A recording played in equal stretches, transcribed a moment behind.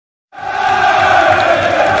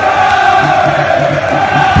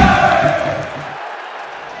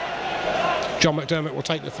John McDermott will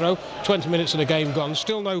take the throw. 20 minutes of the game gone,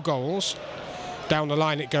 still no goals. Down the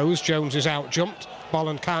line it goes. Jones is out jumped.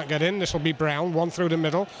 Bolland can't get in. This will be Brown. One through the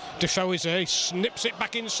middle. Defoe is there. He snips it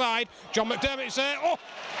back inside. John McDermott is there. Oh!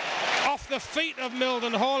 Off the feet of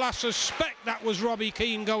Mildenhall. I suspect that was Robbie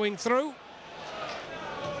Keane going through.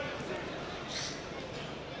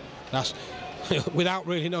 That's without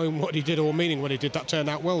really knowing what he did or meaning what he did. That turned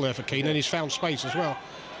out well there for Keane, and he's found space as well.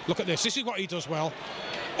 Look at this. This is what he does well.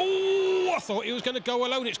 Oh! I thought he was going to go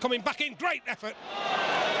alone. It's coming back in. Great effort.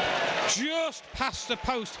 Just past the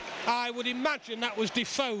post. I would imagine that was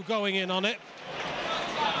Defoe going in on it.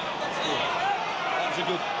 That was a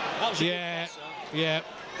good pass, yeah.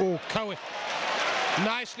 Oh, Cohen.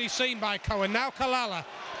 Nicely seen by Cohen. Now Kalala.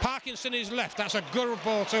 Parkinson is left. That's a good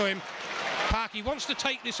ball to him. Parky wants to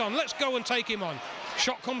take this on. Let's go and take him on.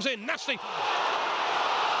 Shot comes in. Nasty.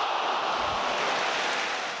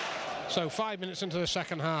 So 5 minutes into the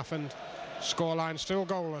second half and scoreline still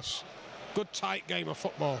goalless. Good tight game of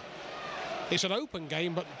football. It's an open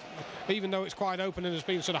game, but even though it's quite open and there's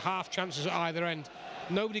been sort of half chances at either end,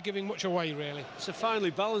 nobody giving much away really. It's a finely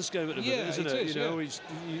balanced game at the minute, isn't it? You know,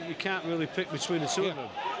 you can't really pick between the two of them.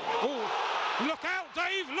 Oh, look out,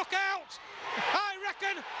 Dave! Look out! I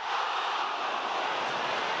reckon.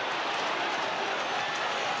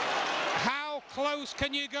 How close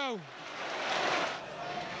can you go?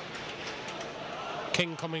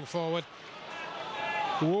 King coming forward.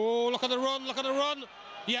 Whoa, look at the run, look at the run.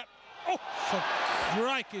 Yep. Oh, for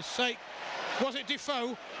crikey's sake. Was it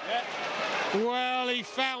Defoe? Yeah. Well, he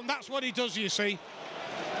found, that's what he does, you see.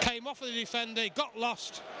 Came off of the defender, got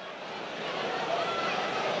lost.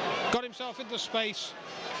 Got himself into space.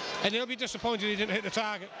 And he'll be disappointed he didn't hit the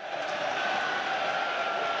target.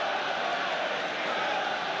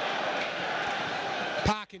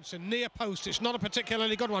 Parkinson, near post. It's not a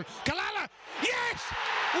particularly good one. Kalala! Yes!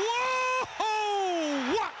 Whoa!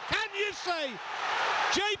 What can you say?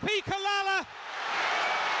 J.P. Kalala.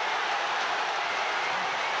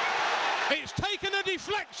 It's taken a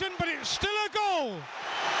deflection, but it's still a goal.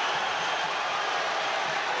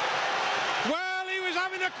 Well, he was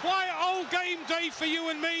having a quiet old game day for you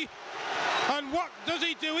and me. And what does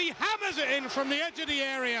he do? He hammers it in from the edge of the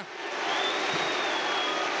area.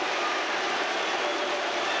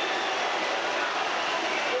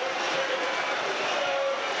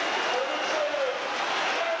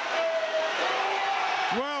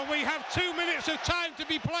 Well, we have 2 minutes of time to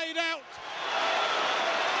be played out.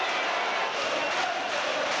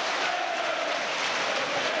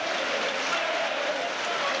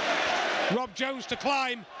 Rob Jones to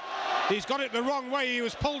climb. He's got it the wrong way. He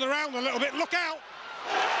was pulled around a little bit. Look out!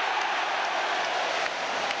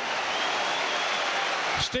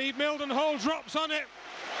 Steve Mildenhall drops on it.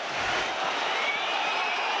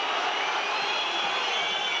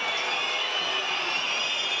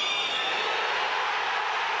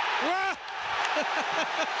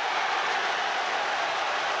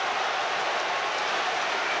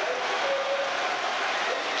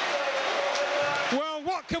 Well,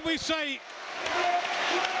 what can we say?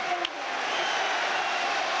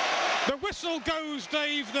 The whistle goes,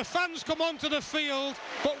 Dave. The fans come onto the field,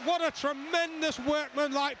 but what a tremendous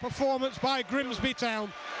workmanlike performance by Grimsby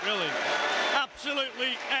Town. Brilliant.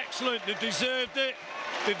 Absolutely excellent. They deserved it.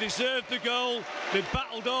 They deserved the goal. They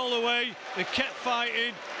battled all the way. They kept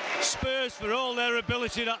fighting. Spurs, for all their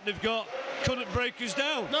ability that they've got, couldn't break us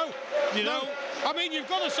down. No, you know. I mean, you've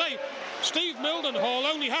got to say, Steve Mildenhall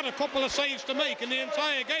only had a couple of saves to make in the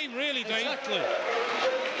entire game, really, Dave. Exactly.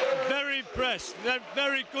 Very impressed.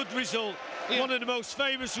 Very good result. Yeah. One of the most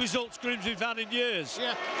famous results Grimsby've had in years.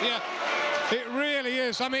 Yeah. It really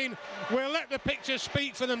is. I mean, we'll let the pictures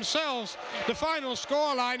speak for themselves. The final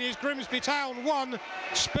scoreline is Grimsby Town 1,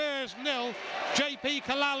 Spurs 0. J.P.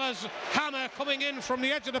 Kalala's hammer coming in from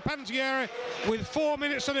the edge of the penalty area with 4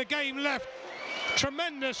 minutes of the game left.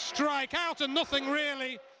 Tremendous strike, out and nothing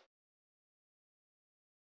really.